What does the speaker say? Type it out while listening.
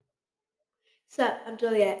Sup, I'm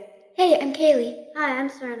Juliette. Hey, I'm Kayleigh, Hi, I'm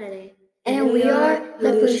Serenity. and we are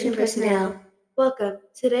the Pollution Personnel. Welcome.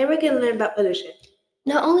 Today we're going to learn about pollution.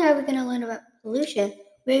 Not only are we going to learn about pollution,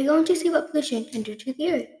 we're going to see what pollution can do to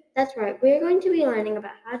the earth. That's right, we're going to be learning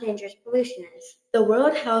about how dangerous pollution is. The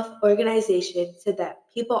World Health Organization said that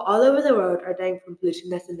people all over the world are dying from pollution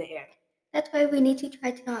that's in the air. That's why we need to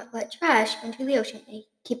try to not let trash into the ocean and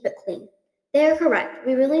keep it clean. They are correct.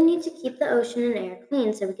 We really need to keep the ocean and air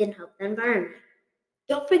clean so we can help the environment.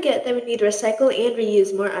 Don't forget that we need to recycle and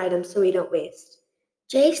reuse more items so we don't waste.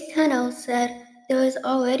 Jace Tunnel said there is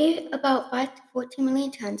already about 5 to 14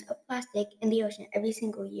 million tons of plastic in the ocean every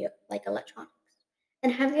single year, like electronics.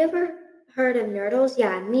 And have you ever heard of nurdles?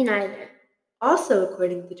 Yeah, me neither. Also,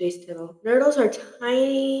 according to Jace Tunnel, nurdles are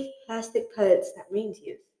tiny plastic pellets that marines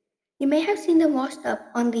use. You may have seen them washed up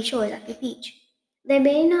on the shores at the beach. They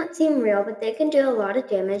may not seem real, but they can do a lot of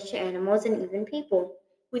damage to animals and even people.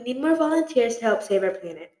 We need more volunteers to help save our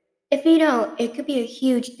planet. If we don't, it could be a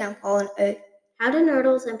huge downfall on Earth. How do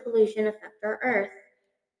nurdles and pollution affect our Earth?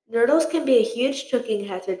 Nurdles can be a huge choking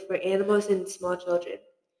hazard for animals and small children.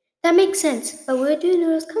 That makes sense, but where do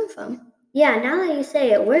noodles come from? Yeah, now that you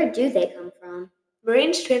say it, where do they come from?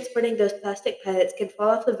 Marines transporting those plastic pellets can fall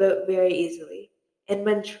off the boat very easily. And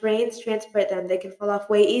when trains transport them, they can fall off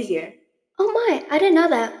way easier. Oh my, I didn't know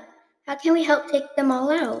that. How can we help take them all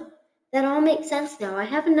out? That all makes sense now. I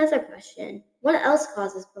have another question. What else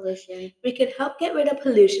causes pollution? We can help get rid of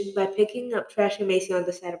pollution by picking up trash we may see on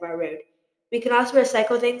the side of our road. We can also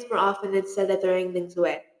recycle things more often instead of throwing things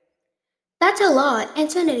away. That's a lot,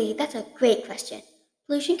 and Serenity, that's a great question.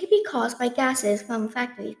 Pollution can be caused by gases from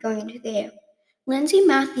factories going into the air. Lindsay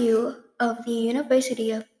Matthew of the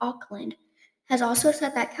University of Auckland has also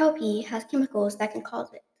said that cow pee has chemicals that can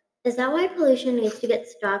cause it. Is that why pollution needs to get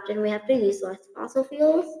stopped and we have to use less fossil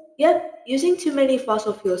fuels? Yep, using too many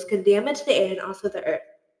fossil fuels can damage the air and also the earth.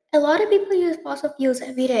 A lot of people use fossil fuels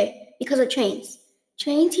every day because of trains.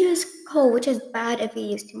 Trains use coal, which is bad if we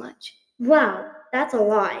use too much. Wow, that's a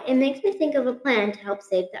lot. It makes me think of a plan to help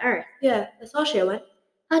save the earth. Yeah, let's all share one.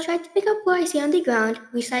 I'll try to pick up what I see on the ground,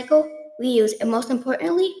 recycle, reuse, and most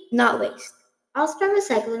importantly, not waste. I'll start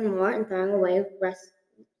recycling more and throwing away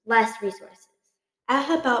less resources. I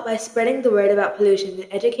help out by spreading the word about pollution and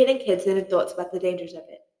educating kids and adults about the dangers of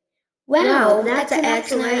it. Wow, that's an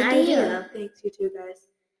excellent idea. Thanks, you two guys.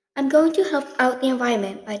 I'm going to help out the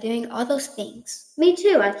environment by doing all those things. Me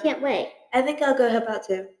too, I can't wait. I think I'll go help out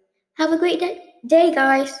too. Have a great day,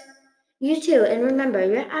 guys. You too, and remember,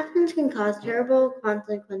 your actions can cause terrible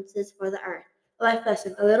consequences for the earth. Life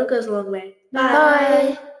lesson, a little goes a long way.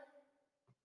 Bye.